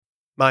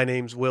My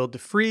name's Will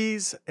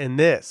DeFries, and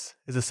this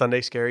is the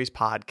Sunday Scaries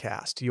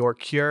podcast, your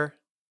cure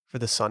for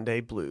the Sunday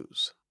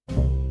blues.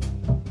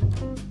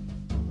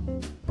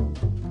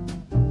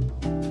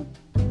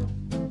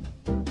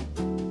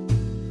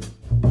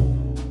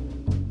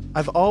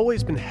 I've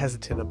always been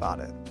hesitant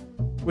about it,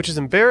 which is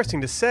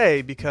embarrassing to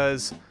say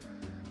because,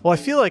 well, I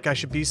feel like I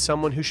should be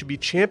someone who should be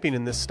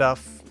championing this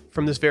stuff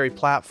from this very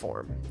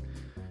platform.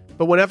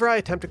 But whenever I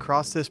attempt to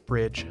cross this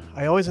bridge,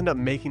 I always end up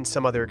making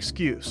some other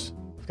excuse.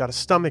 I've got a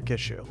stomach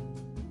issue.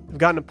 I've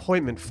got an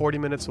appointment 40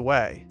 minutes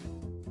away.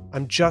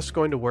 I'm just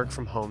going to work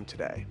from home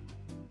today.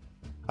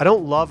 I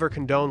don't love or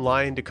condone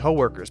lying to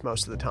coworkers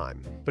most of the time,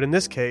 but in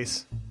this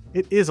case,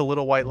 it is a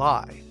little white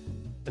lie.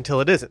 Until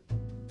it isn't.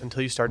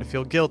 Until you start to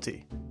feel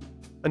guilty.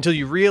 Until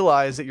you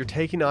realize that you're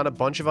taking on a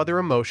bunch of other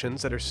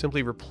emotions that are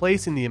simply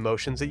replacing the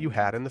emotions that you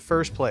had in the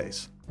first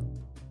place.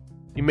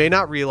 You may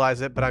not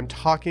realize it, but I'm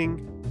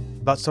talking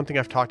about something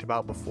I've talked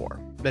about before,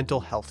 mental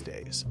health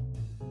days.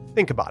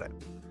 Think about it.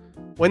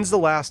 When's the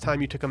last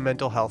time you took a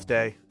mental health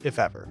day, if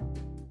ever?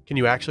 Can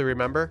you actually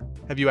remember?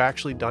 Have you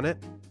actually done it?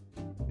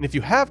 And if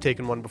you have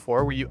taken one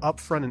before, were you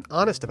upfront and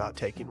honest about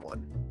taking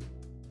one?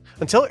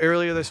 Until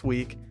earlier this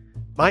week,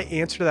 my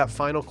answer to that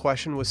final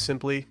question was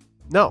simply,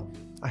 no,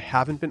 I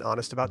haven't been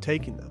honest about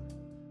taking them.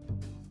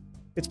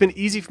 It's been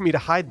easy for me to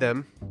hide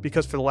them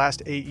because for the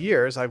last 8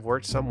 years, I've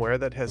worked somewhere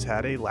that has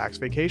had a lax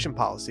vacation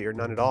policy or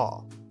none at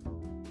all.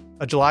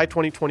 A July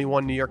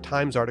 2021 New York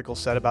Times article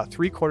said about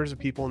 3/4 of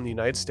people in the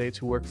United States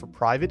who work for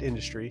private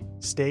industry,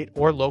 state,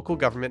 or local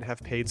government have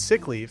paid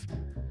sick leave,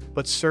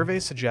 but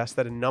surveys suggest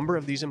that a number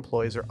of these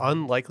employees are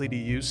unlikely to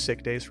use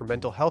sick days for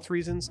mental health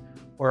reasons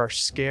or are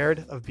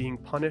scared of being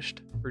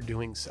punished for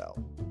doing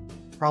so.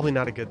 Probably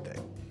not a good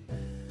thing.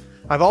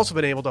 I've also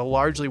been able to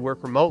largely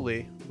work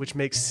remotely, which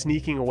makes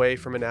sneaking away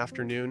from an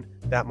afternoon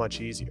that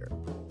much easier.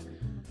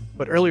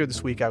 But earlier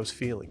this week, I was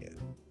feeling it.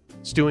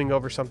 Stewing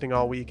over something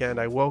all weekend,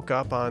 I woke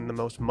up on the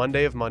most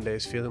Monday of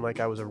Mondays feeling like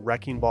I was a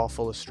wrecking ball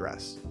full of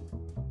stress.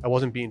 I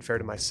wasn't being fair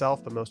to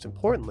myself, but most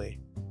importantly,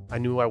 I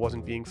knew I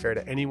wasn't being fair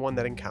to anyone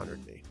that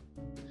encountered me.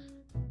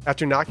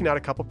 After knocking out a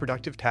couple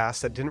productive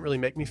tasks that didn't really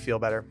make me feel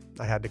better,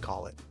 I had to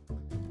call it.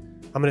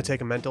 I'm going to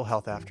take a mental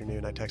health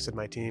afternoon, I texted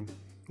my team.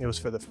 It was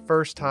for the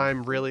first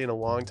time really in a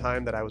long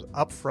time that I was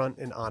upfront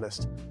and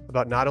honest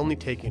about not only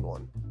taking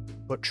one,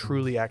 but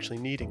truly actually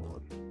needing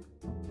one.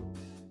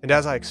 And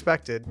as I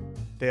expected,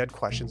 they had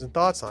questions and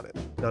thoughts on it,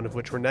 none of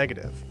which were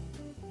negative.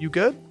 You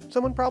good?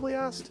 Someone probably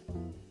asked.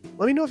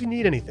 Let me know if you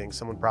need anything,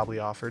 someone probably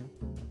offered.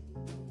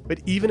 But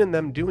even in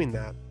them doing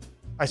that,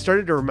 I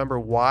started to remember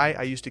why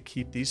I used to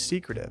keep these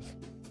secretive.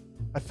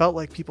 I felt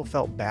like people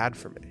felt bad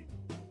for me.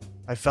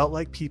 I felt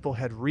like people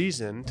had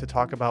reason to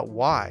talk about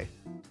why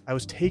I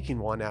was taking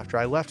one after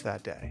I left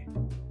that day.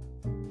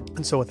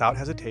 And so without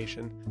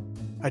hesitation,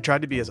 I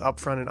tried to be as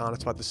upfront and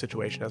honest about the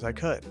situation as I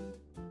could.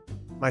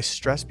 My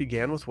stress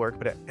began with work,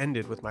 but it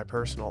ended with my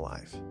personal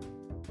life.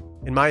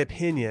 In my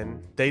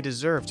opinion, they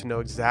deserve to know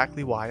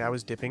exactly why I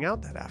was dipping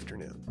out that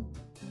afternoon.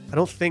 I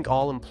don't think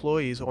all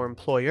employees or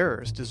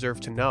employers deserve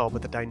to know,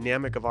 but the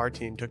dynamic of our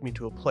team took me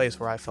to a place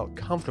where I felt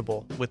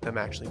comfortable with them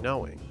actually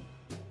knowing.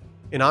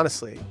 And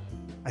honestly,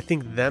 I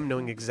think them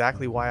knowing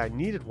exactly why I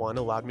needed one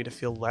allowed me to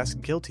feel less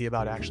guilty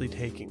about actually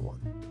taking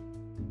one.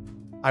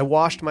 I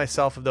washed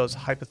myself of those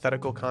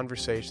hypothetical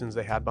conversations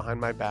they had behind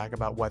my back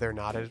about whether or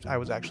not I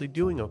was actually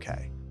doing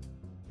okay.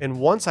 And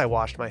once I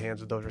washed my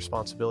hands of those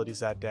responsibilities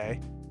that day,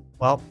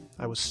 well,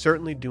 I was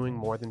certainly doing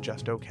more than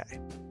just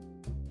okay.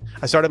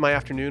 I started my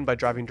afternoon by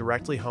driving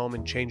directly home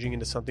and changing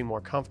into something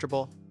more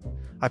comfortable.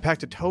 I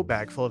packed a tote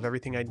bag full of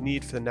everything I'd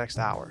need for the next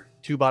hour.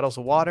 2 bottles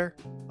of water,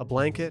 a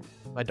blanket,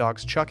 my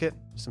dog's Chuck-It,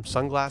 some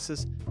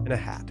sunglasses, and a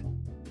hat.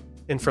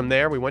 And from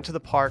there, we went to the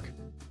park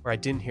where I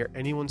didn't hear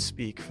anyone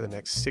speak for the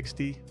next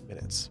 60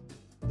 minutes.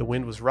 The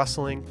wind was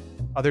rustling,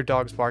 other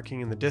dogs barking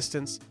in the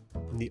distance,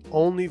 and the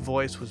only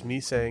voice was me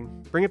saying,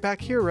 "Bring it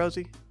back here,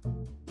 Rosie."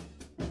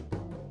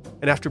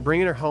 And after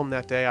bringing her home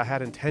that day, I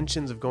had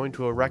intentions of going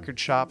to a record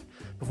shop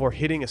before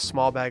hitting a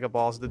small bag of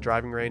balls at the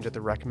driving range at the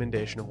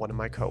recommendation of one of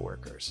my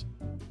coworkers.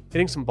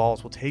 Hitting some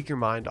balls will take your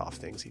mind off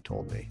things, he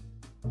told me.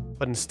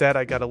 But instead,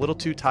 I got a little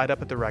too tied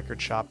up at the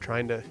record shop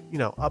trying to,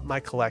 up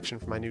my collection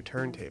for my new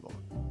turntable.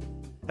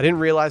 I didn't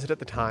realize it at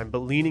the time, but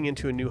leaning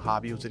into a new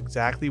hobby was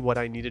exactly what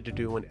I needed to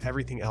do when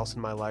everything else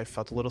in my life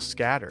felt a little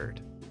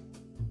scattered.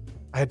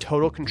 I had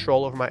total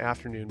control over my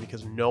afternoon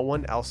because no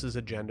one else's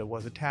agenda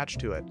was attached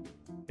to it.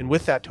 And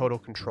with that total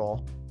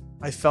control,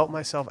 I felt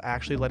myself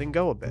actually letting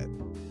go a bit.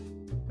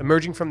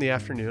 Emerging from the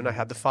afternoon, I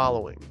had the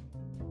following: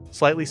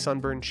 slightly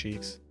sunburned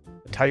cheeks,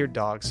 a tired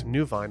dog, some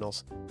new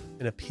vinyls,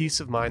 and a peace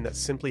of mind that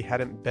simply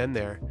hadn't been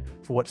there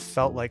for what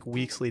felt like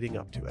weeks leading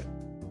up to it.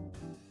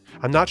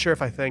 I'm not sure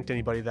if I thanked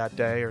anybody that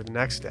day or the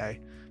next day,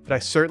 but I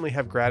certainly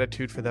have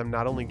gratitude for them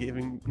not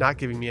only not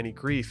giving me any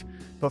grief,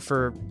 but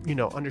for,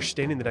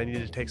 understanding that I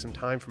needed to take some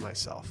time for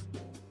myself.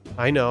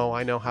 I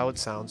know how it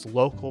sounds.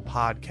 Local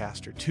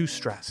podcaster, too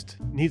stressed,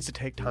 needs to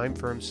take time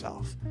for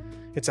himself.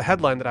 It's a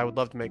headline that I would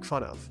love to make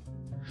fun of.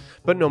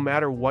 But no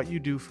matter what you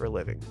do for a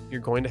living,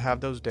 you're going to have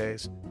those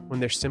days when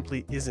there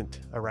simply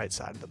isn't a right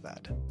side of the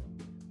bed.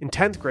 In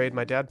 10th grade,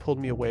 my dad pulled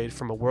me away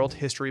from a world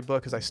history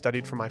book as I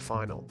studied for my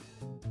final.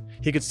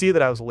 He could see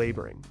that I was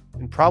laboring,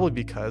 and probably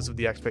because of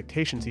the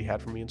expectations he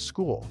had for me in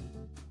school.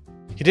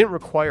 He didn't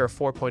require a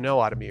 4.0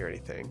 out of me or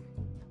anything,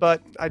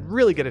 but I'd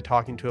really get a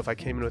talking to if I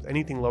came in with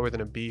anything lower than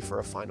a B for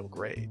a final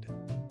grade.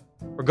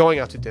 "We're going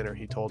out to dinner,"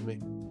 he told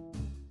me.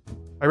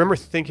 I remember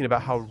thinking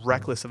about how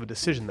reckless of a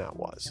decision that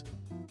was.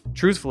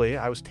 Truthfully,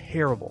 I was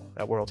terrible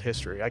at world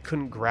history. I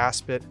couldn't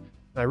grasp it,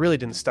 and I really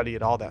didn't study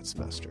it all that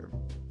semester.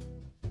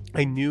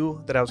 I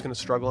knew that I was going to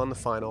struggle on the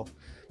final,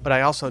 but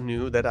I also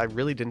knew that I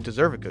really didn't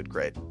deserve a good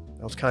grade.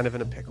 I was kind of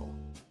in a pickle.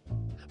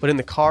 But in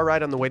the car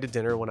ride on the way to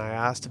dinner, when I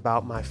asked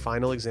about my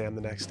final exam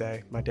the next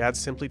day, my dad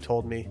simply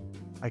told me,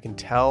 "I can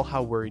tell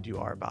how worried you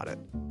are about it,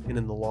 and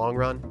in the long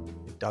run,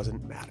 it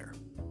doesn't matter."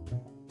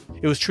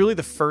 It was truly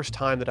the first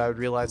time that I would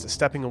realize that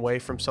stepping away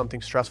from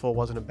something stressful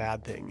wasn't a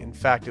bad thing. In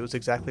fact, it was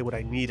exactly what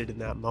I needed in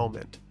that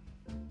moment.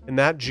 In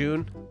that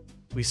June,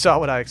 we saw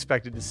what I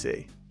expected to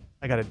see.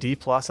 I got a D+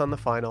 on the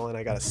final, and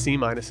I got a C-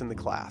 in the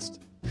class.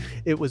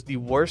 It was the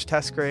worst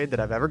test grade that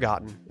I've ever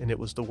gotten, and it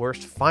was the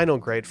worst final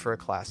grade for a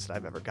class that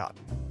I've ever gotten.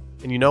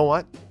 And you know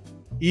what?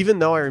 Even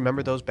though I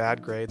remember those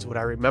bad grades, what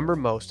I remember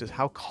most is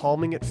how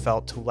calming it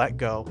felt to let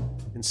go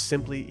and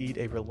simply eat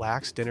a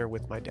relaxed dinner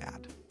with my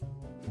dad.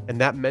 And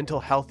that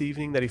mental health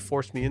evening that he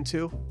forced me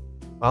into,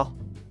 well,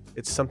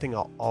 it's something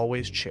I'll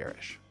always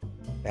cherish,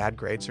 bad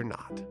grades or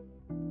not.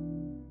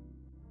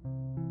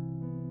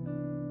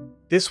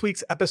 This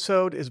week's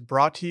episode is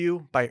brought to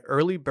you by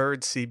Early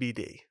Bird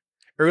CBD.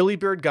 Early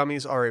Bird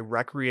gummies are a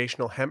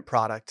recreational hemp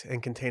product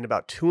and contain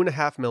about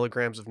 2.5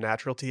 milligrams of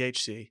natural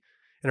THC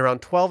and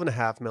around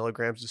 12.5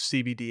 milligrams of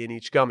CBD in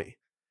each gummy.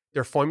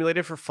 They're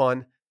formulated for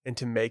fun and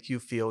to make you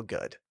feel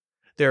good.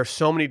 There are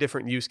so many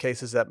different use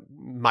cases that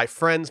my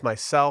friends,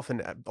 myself,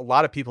 and a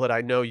lot of people that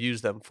I know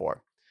use them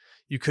for.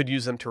 You could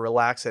use them to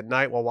relax at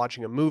night while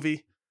watching a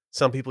movie.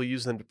 Some people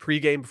use them to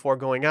pregame before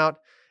going out.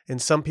 And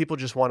some people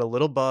just want a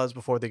little buzz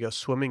before they go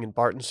swimming in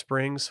Barton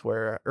Springs,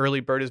 where Early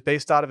Bird is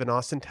based out of in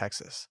Austin,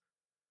 Texas.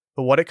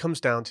 But what it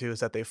comes down to is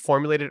that they've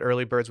formulated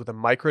Early Birds with a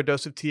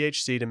microdose of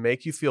THC to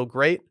make you feel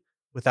great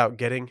without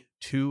getting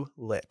too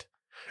lit.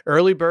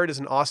 Early Bird is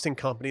an Austin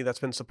company that's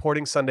been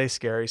supporting Sunday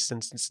Scary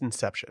since its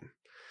inception.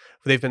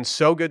 They've been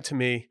so good to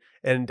me,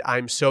 and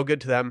I'm so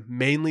good to them,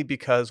 mainly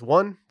because,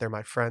 one, they're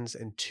my friends,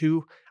 and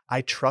two,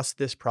 I trust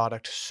this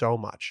product so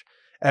much.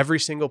 Every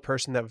single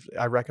person that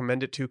I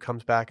recommend it to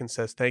comes back and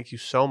says, "Thank you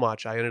so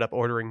much. I ended up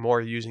ordering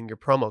more using your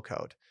promo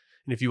code."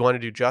 And if you want to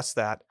do just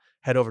that,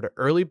 head over to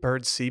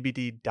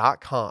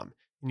earlybirdcbd.com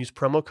and use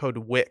promo code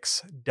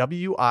WICKS,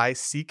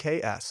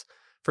 WICKS,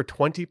 for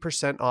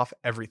 20% off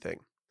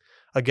everything.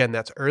 Again,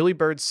 that's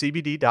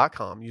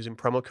earlybirdcbd.com using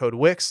promo code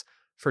WICKS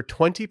for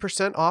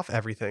 20% off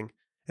everything.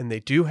 And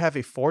they do have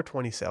a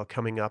 420 sale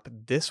coming up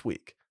this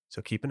week,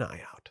 so keep an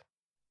eye out.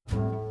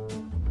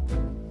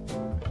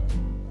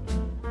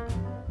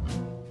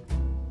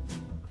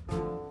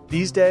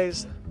 These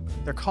days,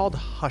 they're called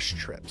hush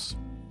trips.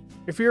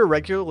 If you're a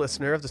regular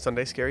listener of the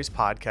Sunday Scaries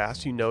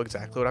podcast, you know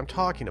exactly what I'm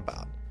talking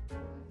about.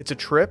 It's a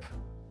trip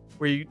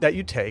that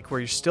you take where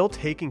you're still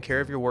taking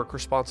care of your work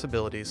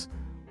responsibilities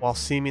while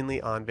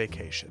seemingly on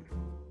vacation.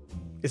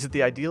 Is it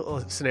the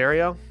ideal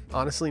scenario?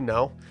 Honestly,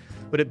 no.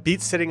 But it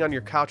beats sitting on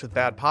your couch with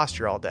bad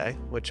posture all day,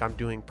 which I'm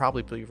doing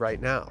probably right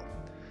now.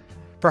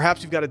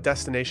 Perhaps you've got a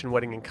destination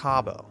wedding in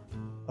Cabo,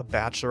 a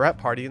bachelorette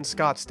party in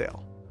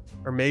Scottsdale,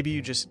 or maybe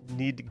you just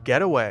need to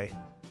get away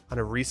on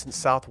a recent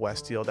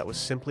Southwest deal that was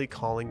simply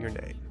calling your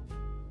name.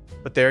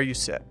 But there you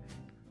sit.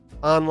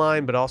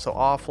 Online, but also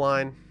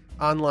offline.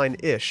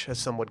 Online-ish, as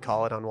some would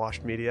call it on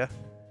washed media.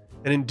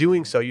 And in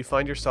doing so, you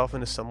find yourself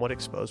in a somewhat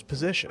exposed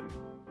position.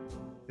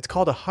 It's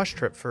called a hush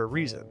trip for a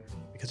reason,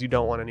 because you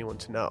don't want anyone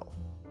to know.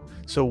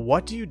 So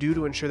what do you do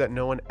to ensure that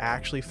no one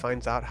actually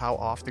finds out how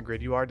off the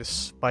grid you are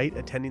despite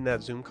attending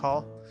that Zoom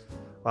call?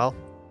 Well,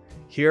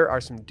 here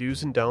are some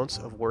do's and don'ts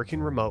of working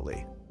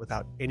remotely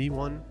without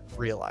anyone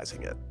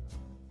realizing it.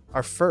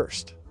 Our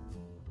first,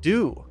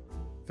 do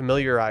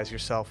familiarize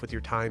yourself with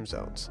your time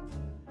zones.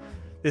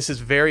 This is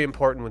very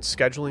important when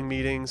scheduling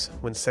meetings,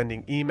 when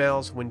sending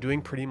emails, when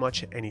doing pretty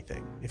much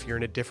anything. If you're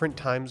in a different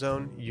time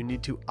zone, you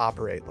need to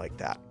operate like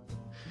that.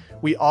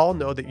 We all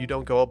know that you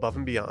don't go above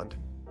and beyond.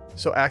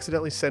 So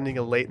accidentally sending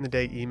a late in the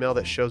day email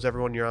that shows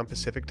everyone you're on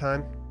Pacific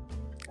time,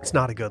 it's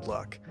not a good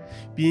look.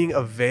 Being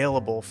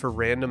available for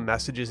random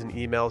messages and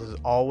emails is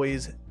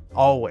always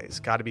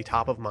got to be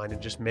top of mind,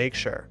 and just make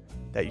sure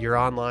that you're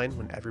online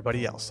when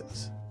everybody else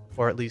is,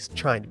 or at least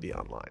trying to be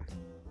online.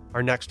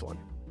 Our next one,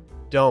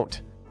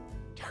 don't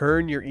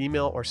turn your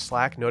email or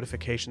Slack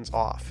notifications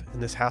off,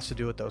 and this has to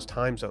do with those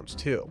time zones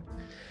too.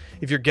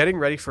 If you're getting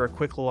ready for a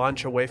quick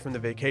lunch away from the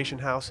vacation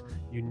house,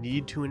 you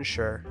need to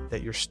ensure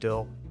that you're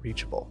still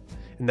reachable.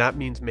 And that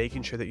means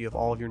making sure that you have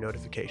all of your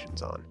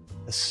notifications on,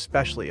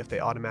 especially if they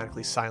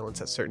automatically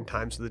silence at certain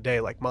times of the day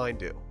like mine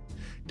do.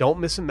 Don't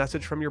miss a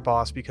message from your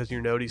boss because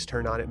your noties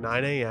turn on at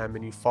 9 a.m.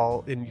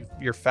 and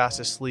you're fast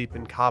asleep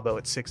in Cabo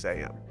at 6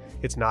 a.m.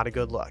 It's not a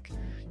good look.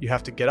 You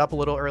have to get up a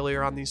little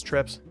earlier on these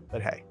trips,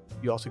 but hey,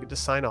 you also get to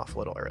sign off a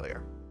little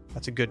earlier.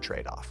 That's a good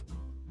trade-off.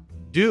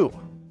 Do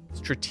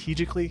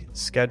strategically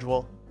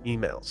schedule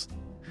emails.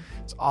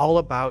 It's all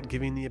about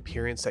giving the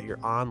appearance that you're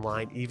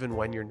online even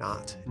when you're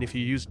not. And if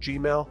you use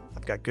Gmail,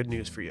 I've got good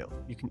news for you.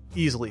 You can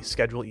easily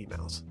schedule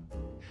emails.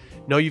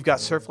 Know you've got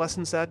surf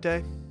lessons that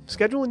day?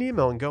 Schedule an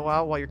email and go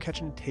out while you're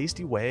catching a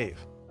tasty wave.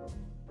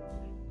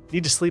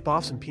 Need to sleep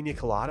off some pina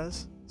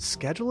coladas?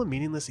 Schedule a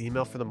meaningless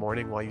email for the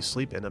morning while you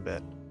sleep in a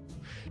bit.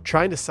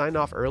 Trying to sign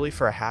off early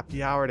for a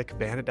happy hour at a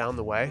cabana down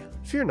the way?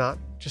 Fear not,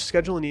 just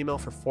schedule an email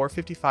for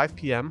 4:55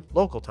 p.m.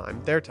 local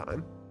time, their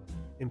time,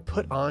 and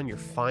put on your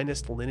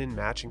finest linen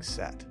matching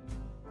set.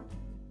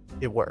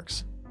 It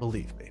works,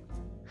 believe me.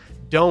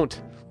 Don't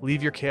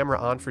leave your camera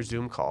on for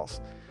Zoom calls.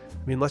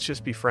 I mean, let's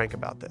just be frank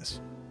about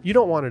this. You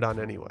don't want it on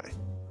anyway.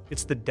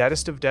 It's the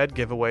deadest of dead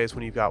giveaways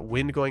when you've got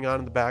wind going on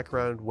in the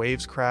background,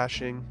 waves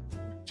crashing.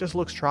 It just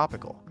looks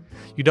tropical.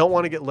 You don't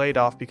want to get laid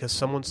off because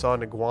someone saw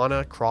an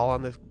iguana crawl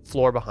on the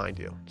floor behind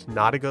you. It's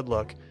not a good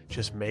look.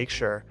 Just make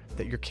sure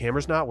that your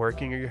camera's not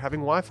working or you're having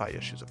Wi-Fi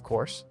issues, of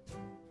course.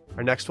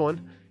 Our next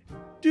one,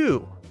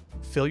 do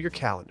fill your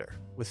calendar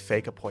with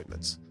fake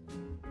appointments.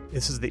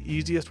 This is the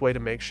easiest way to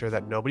make sure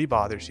that nobody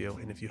bothers you,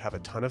 and if you have a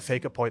ton of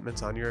fake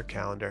appointments on your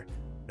calendar,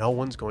 no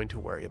one's going to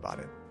worry about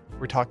it.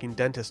 We're talking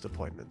dentist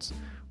appointments.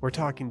 We're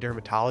talking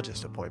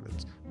dermatologist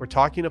appointments. We're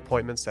talking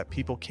appointments that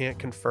people can't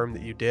confirm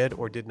that you did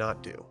or did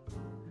not do.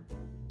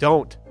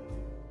 Don't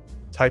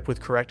type with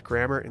correct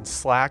grammar in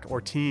Slack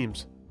or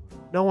Teams.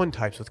 No one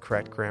types with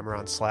correct grammar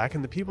on Slack,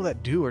 and the people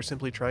that do are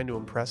simply trying to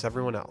impress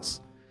everyone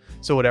else.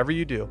 So whatever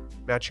you do,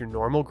 match your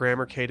normal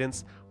grammar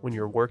cadence when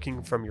you're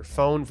working from your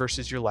phone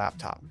versus your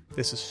laptop.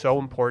 This is so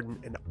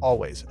important and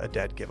always a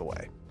dead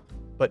giveaway.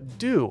 But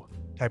do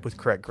type with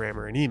correct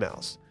grammar in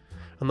emails.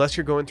 Unless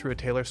you're going through a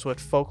Taylor Swift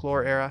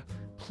folklore era,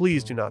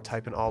 please do not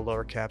type in all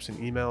lower caps in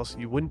emails.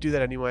 You wouldn't do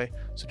that anyway,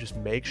 so just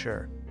make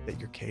sure that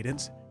your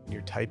cadence and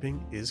your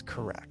typing is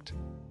correct.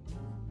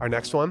 Our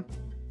next one,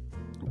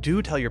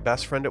 do tell your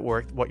best friend at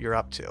work what you're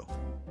up to.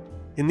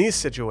 In these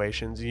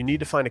situations, you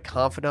need to find a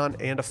confidant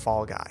and a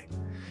fall guy.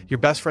 Your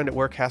best friend at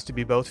work has to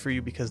be both for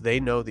you because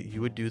they know that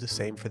you would do the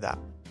same for them.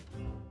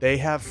 They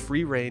have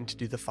free reign to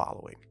do the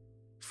following.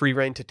 Free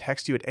reign to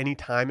text you at any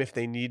time if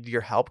they need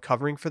your help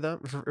covering for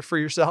them, for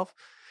yourself.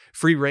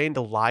 Free reign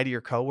to lie to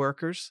your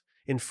coworkers.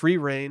 And free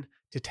reign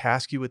to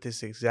task you with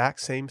this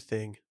exact same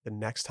thing the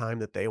next time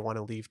that they want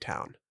to leave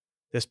town.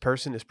 This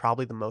person is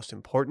probably the most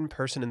important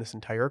person in this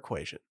entire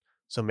equation.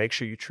 So make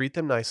sure you treat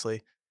them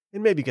nicely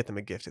and maybe get them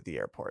a gift at the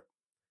airport.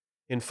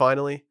 And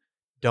finally,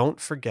 don't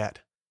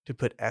forget to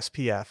put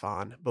SPF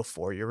on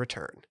before your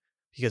return.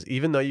 Because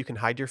even though you can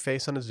hide your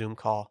face on a Zoom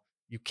call,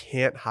 you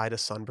can't hide a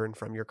sunburn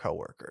from your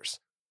coworkers.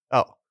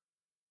 Oh,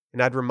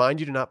 and I'd remind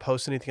you to not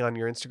post anything on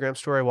your Instagram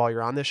story while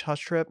you're on this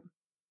hush trip,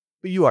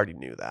 but you already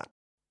knew that.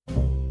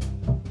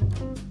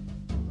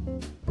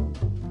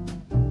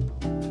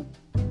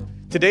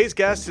 Today's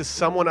guest is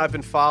someone I've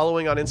been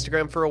following on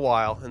Instagram for a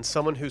while and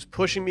someone who's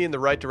pushing me in the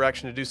right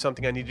direction to do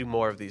something I need to do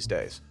more of these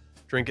days.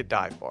 Drink at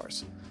dive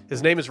bars.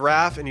 His name is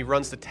Raf and he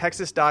runs the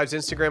Texas Dives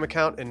Instagram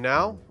account, and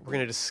now we're going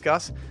to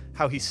discuss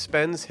how he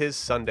spends his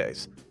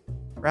Sundays.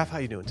 Raf, how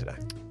you doing today?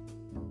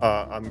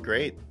 I'm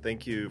great.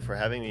 Thank you for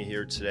having me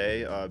here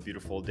today.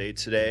 Beautiful day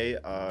today.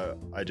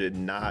 I did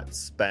not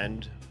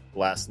spend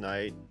last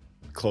night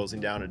closing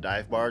down a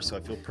dive bar, so I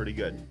feel pretty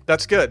good.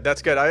 That's good.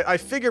 That's good. I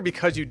figure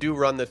because you do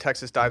run the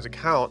Texas Dives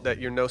account that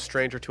you're no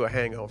stranger to a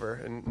hangover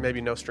and maybe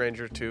no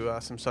stranger to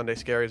some Sunday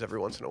scaries every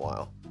once in a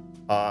while.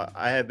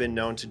 I have been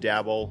known to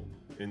dabble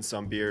in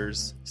some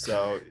beers,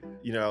 so,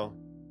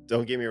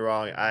 don't get me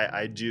wrong.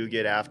 I do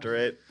get after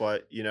it,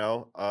 but,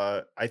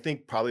 I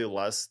think probably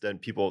less than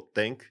people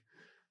think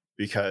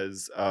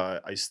because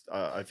I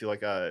feel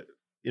like,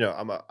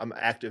 I'm an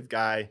active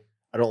guy.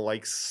 I don't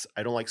like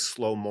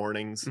slow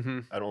mornings. Mm-hmm.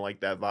 I don't like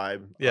that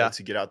vibe. Yeah. I like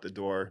to get out the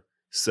door.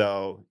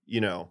 So,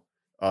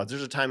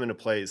 there's a time and a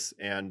place,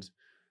 and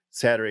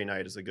Saturday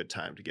night is a good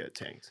time to get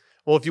tanked.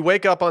 Well, if you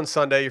wake up on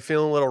Sunday, you're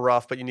feeling a little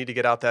rough, but you need to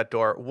get out that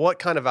door, what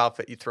kind of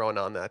outfit you throwing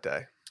on that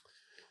day?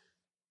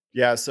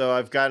 Yeah, so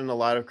I've gotten a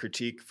lot of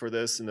critique for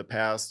this in the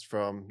past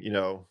from,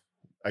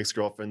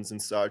 ex-girlfriends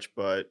and such,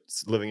 but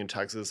living in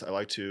Texas, I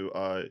like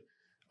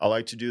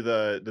to do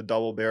the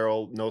double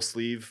barrel, no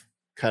sleeve,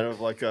 kind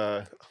of like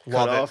a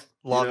cutoff.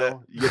 Love it.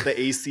 You get the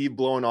AC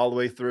blowing all the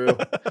way through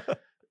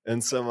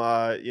and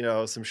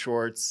some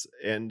shorts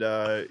and,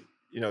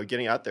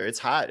 getting out there. It's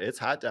hot. It's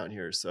hot down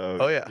here.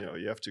 So,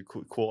 you have to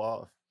cool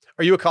off.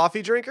 Are you a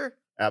coffee drinker?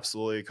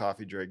 Absolutely a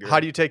coffee drinker. How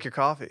do you take your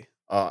coffee?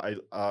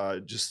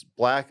 I just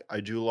black.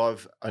 I do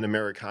love an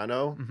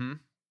Americano. Mm-hmm.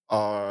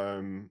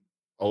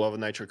 I love a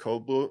nitro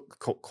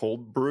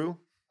cold brew.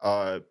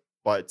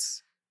 But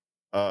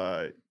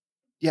I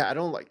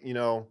don't like,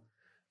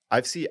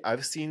 I've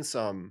seen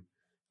some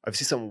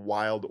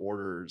wild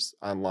orders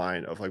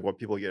online of like what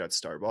people get at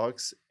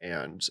Starbucks,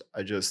 and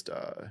I just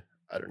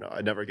I don't know.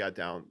 I never got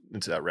down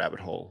into that rabbit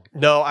hole.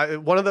 No,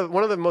 one of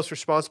the most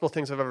responsible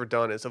things I've ever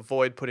done is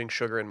avoid putting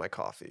sugar in my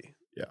coffee.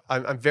 Yeah.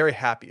 I'm very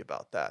happy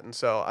about that. And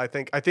so I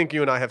think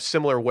you and I have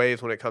similar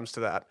ways when it comes to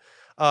that.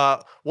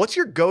 What's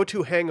your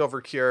go-to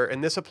hangover cure?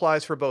 And this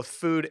applies for both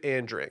food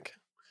and drink.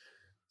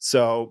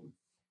 So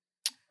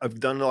I've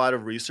done a lot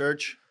of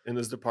research in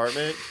this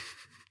department,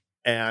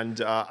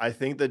 and I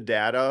think the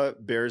data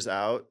bears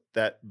out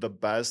that the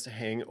best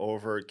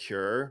hangover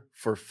cure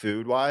for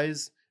food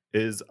wise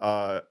is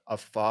a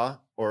pho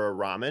or a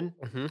ramen.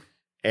 Mm-hmm.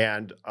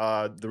 And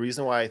the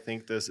reason why I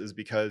think this is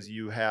because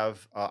you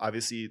have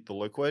obviously the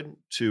liquid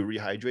to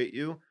rehydrate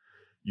you.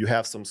 You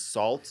have some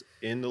salt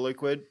in the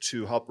liquid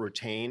to help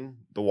retain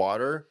the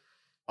water.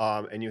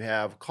 And you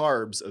have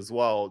carbs as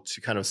well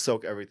to kind of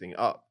soak everything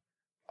up.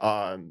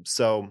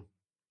 So,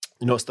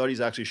 studies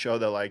actually show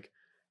that like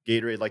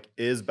Gatorade like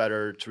is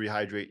better to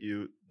rehydrate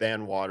you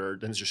than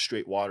just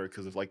straight water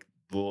because of like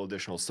the little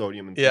additional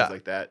sodium and things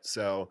like that.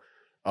 So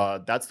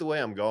that's the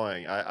way I'm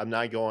going. I'm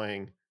not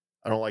going.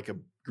 I don't like a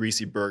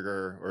greasy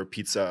burger or a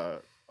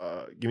pizza.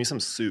 Give me some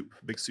soup.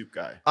 Big soup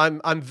guy.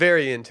 I'm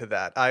very into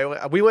that.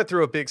 We went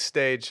through a big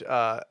stage,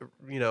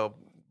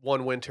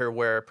 one winter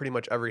where pretty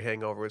much every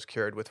hangover was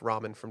cured with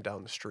ramen from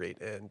down the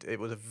street, and it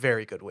was a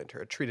very good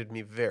winter. It treated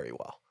me very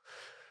well.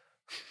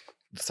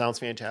 Sounds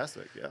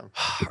fantastic. Yeah.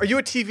 Are you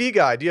a TV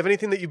guy? Do you have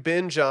anything that you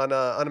binge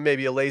on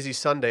maybe a lazy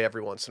Sunday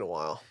every once in a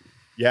while?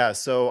 Yeah.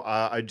 So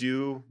I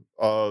do.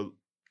 I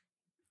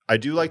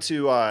do like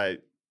to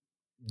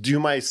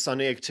do my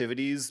Sunday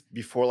activities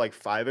before like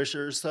 5-ish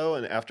or so,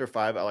 and after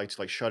 5, I like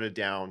to like shut it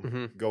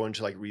down, go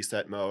into like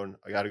reset mode.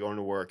 I got to go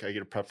into work. I get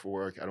to prep for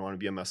work. I don't want to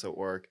be a mess at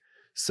work.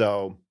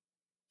 So,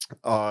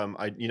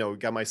 I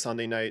got my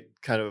Sunday night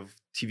kind of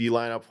TV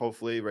lineup.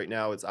 Hopefully, right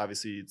now it's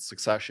obviously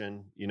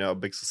Succession.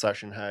 Big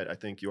Succession head. I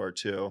think you are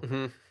too.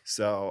 Mm-hmm.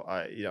 So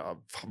I'm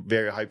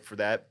very hyped for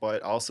that.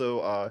 But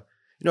also, I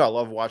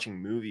love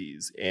watching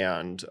movies,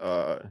 and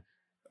I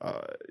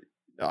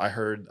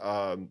heard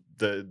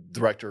the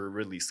director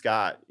Ridley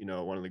Scott,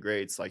 one of the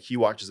greats, like he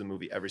watches a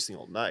movie every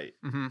single night.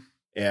 Mm-hmm.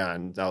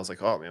 And I was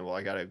like, oh man, well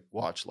I gotta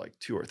watch like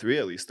 2 or 3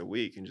 at least a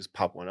week and just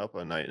pop one up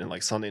a night. And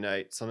like Sunday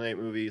night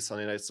movie,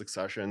 Sunday night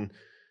Succession,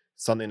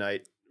 Sunday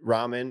night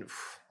ramen.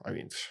 I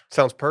mean,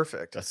 sounds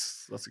perfect.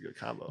 That's a good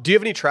combo. Do you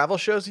have any travel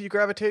shows that you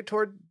gravitate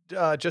toward?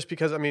 Just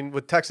because, I mean,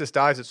 with Texas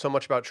Dives, it's so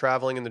much about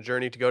traveling and the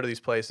journey to go to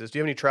these places. Do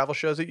you have any travel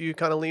shows that you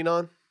kind of lean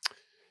on?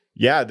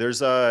 Yeah,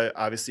 there's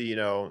obviously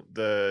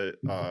the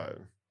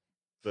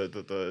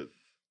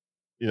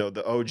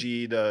OG,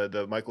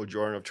 the Michael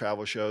Jordan of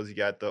travel shows. You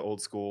got the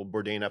old school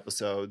Bourdain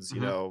episodes.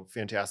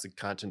 Fantastic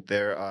content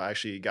there. I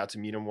actually got to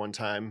meet him one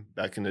time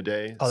back in the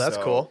day. Oh, that's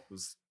cool. It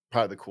was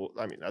probably the cool.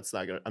 I mean, I'm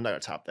not gonna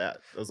top that.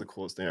 That was the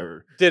coolest thing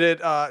ever. Did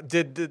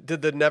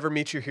the never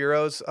meet your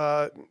heroes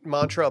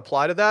mantra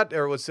apply to that,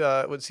 or was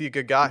he a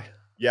good guy?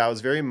 Yeah, I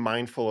was very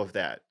mindful of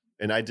that,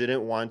 and I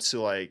didn't want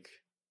to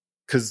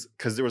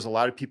because there was a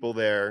lot of people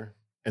there,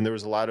 and there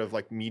was a lot of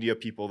like media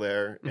people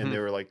there, and they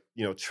were like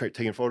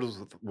taking photos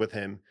with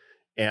him,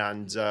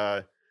 and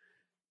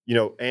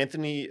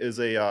Anthony is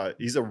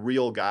he's a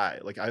real guy.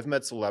 Like I've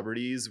met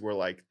celebrities where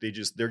like they're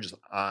just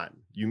on.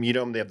 You meet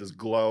them, they have this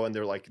glow, and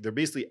they're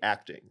basically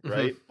acting,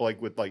 right? But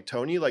like with like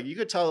Tony, like you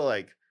could tell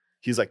like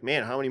he's like,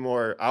 man, how many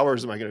more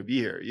hours am I going to be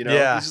here?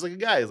 Yeah. He's just like a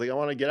guy. He's like, I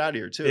want to get out of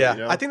here too.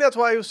 Yeah, I think that's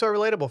why he was so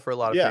relatable for a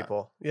lot of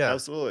people. Yeah,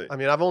 absolutely. I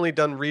mean, I've only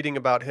done reading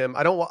about him.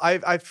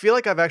 I feel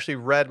like I've actually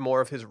read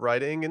more of his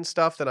writing and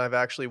stuff than I've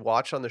actually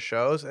watched on the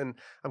shows, and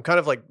I'm kind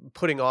of like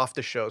putting off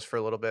the shows for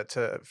a little bit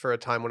for a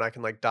time when I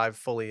can like dive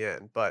fully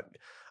in. But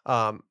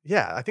I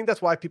think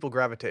that's why people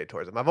gravitate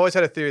towards him. I've always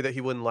had a theory that he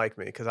wouldn't like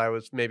me because I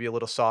was maybe a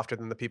little softer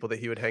than the people that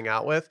he would hang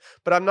out with,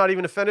 but I'm not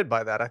even offended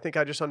by that. I think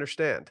I just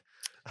understand.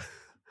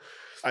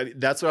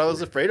 That's what I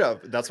was afraid of.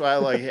 That's why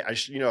I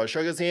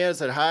shook his hand,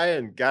 said hi,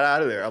 and got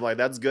out of there. I'm like,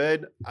 that's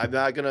good. I'm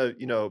not gonna,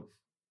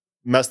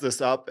 mess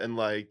this up and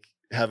like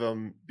have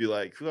him be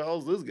like, who the hell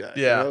is this guy?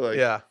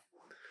 Yeah.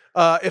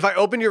 If I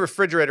open your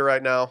refrigerator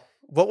right now,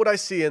 what would I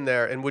see in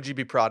there, and would you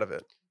be proud of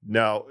it?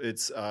 No,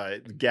 it's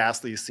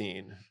ghastly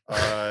scene.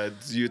 Do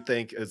you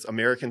think it's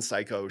American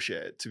Psycho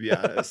shit? To be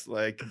honest,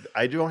 like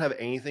I don't have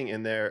anything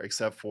in there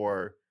except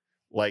for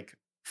like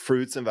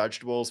fruits and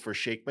vegetables for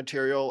shake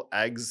material,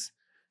 eggs.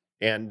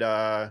 And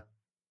I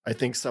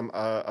think some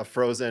a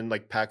frozen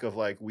like pack of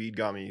like weed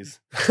gummies.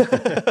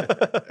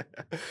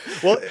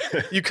 Well,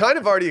 you kind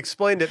of already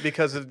explained it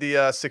because of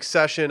the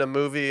Succession, a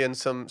movie, and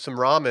some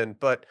ramen.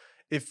 But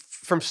if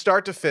from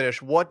start to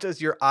finish, what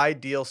does your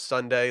ideal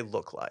Sunday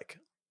look like?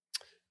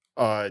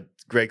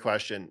 Great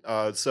question.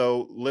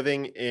 So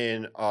living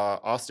in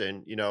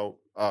Austin,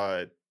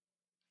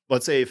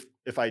 let's say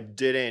if I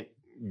didn't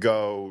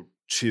go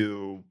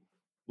to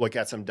look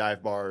at some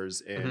dive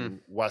bars in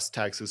West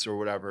Texas or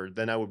whatever,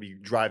 then I would be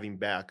driving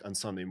back on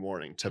Sunday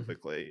morning.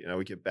 Typically,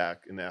 we get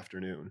back in the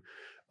afternoon.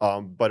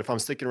 But if I'm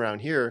sticking around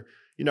here,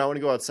 I want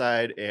to go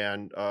outside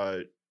and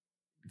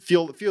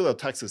feel the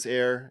Texas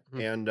air,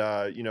 and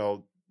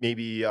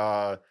maybe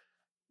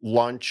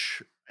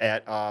lunch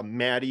at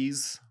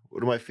Maddie's,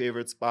 one of my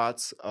favorite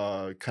spots.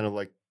 Kind of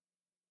like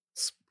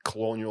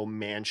colonial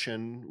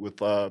mansion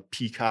with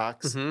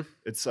peacocks. Mhm.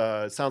 It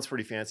sounds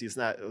pretty fancy. It's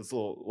not. It's a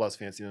little less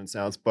fancy than it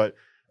sounds, but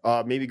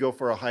maybe go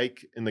for a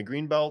hike in the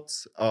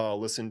Greenbelt.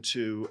 Listen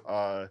to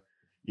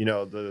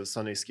the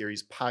Sunday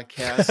Scaries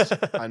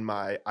podcast on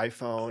my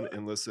iPhone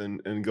and listen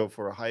and go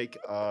for a hike.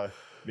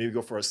 Maybe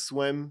go for a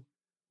swim,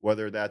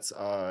 whether that's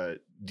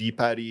Deep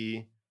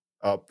Eddy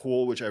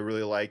pool, which I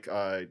really like.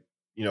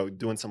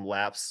 Doing some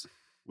laps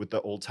with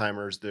the old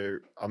timers.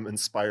 I'm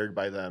inspired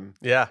by them.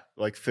 Yeah.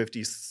 Like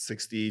 50,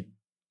 60,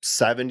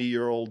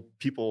 70-year-old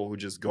people who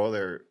just go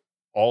there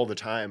all the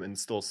time and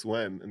still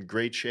swim in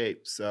great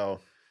shape. So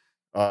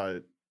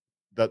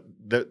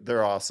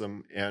they're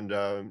awesome. And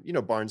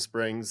Barn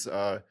Springs,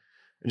 and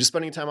just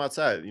spending time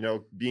outside.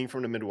 Being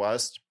from the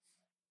Midwest,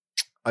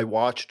 I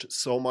watched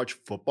so much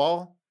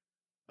football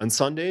on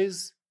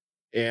Sundays,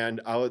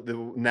 and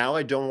now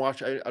I don't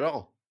watch it at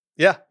all.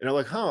 Yeah. And I'm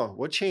like,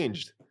 what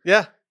changed?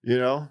 Yeah.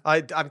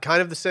 I'm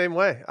kind of the same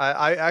way.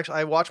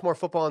 I watch more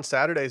football on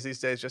Saturdays these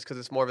days just because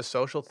it's more of a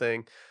social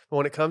thing. But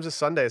when it comes to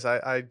Sundays,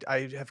 I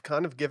have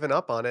kind of given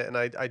up on it, and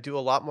I do a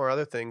lot more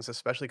other things,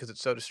 especially because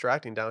it's so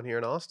distracting down here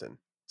in Austin.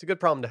 It's a good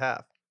problem to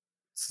have.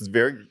 It's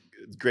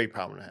a great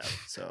problem to have.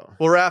 So,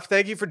 well, Raph,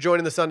 thank you for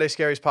joining the Sunday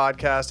Scaries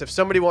podcast. If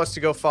somebody wants to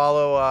go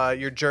follow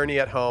your journey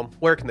at home,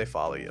 where can they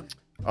follow you?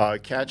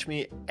 Catch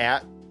me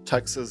at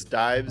Texas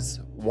Dives,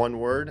 one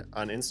word,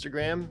 on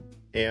Instagram,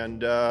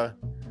 and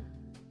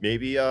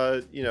maybe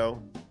at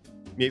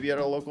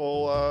a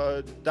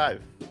local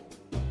dive.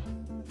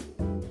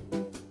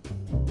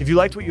 If you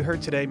liked what you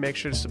heard today, make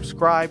sure to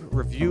subscribe,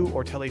 review,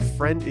 or tell a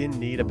friend in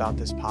need about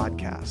this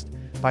podcast.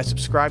 By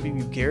subscribing,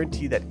 you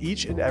guarantee that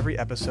each and every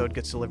episode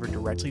gets delivered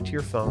directly to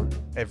your phone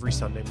every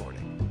Sunday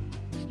morning.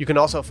 You can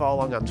also follow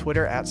along on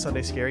Twitter at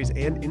Sunday Scaries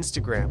and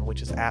Instagram,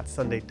 which is at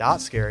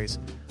Sunday.Scaries,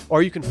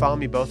 or you can follow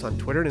me both on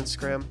Twitter and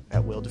Instagram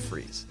at Will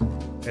DeFries.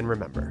 And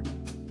remember,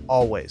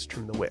 always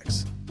trim the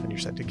wicks on your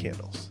scented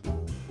candles.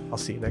 I'll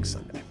see you next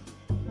Sunday.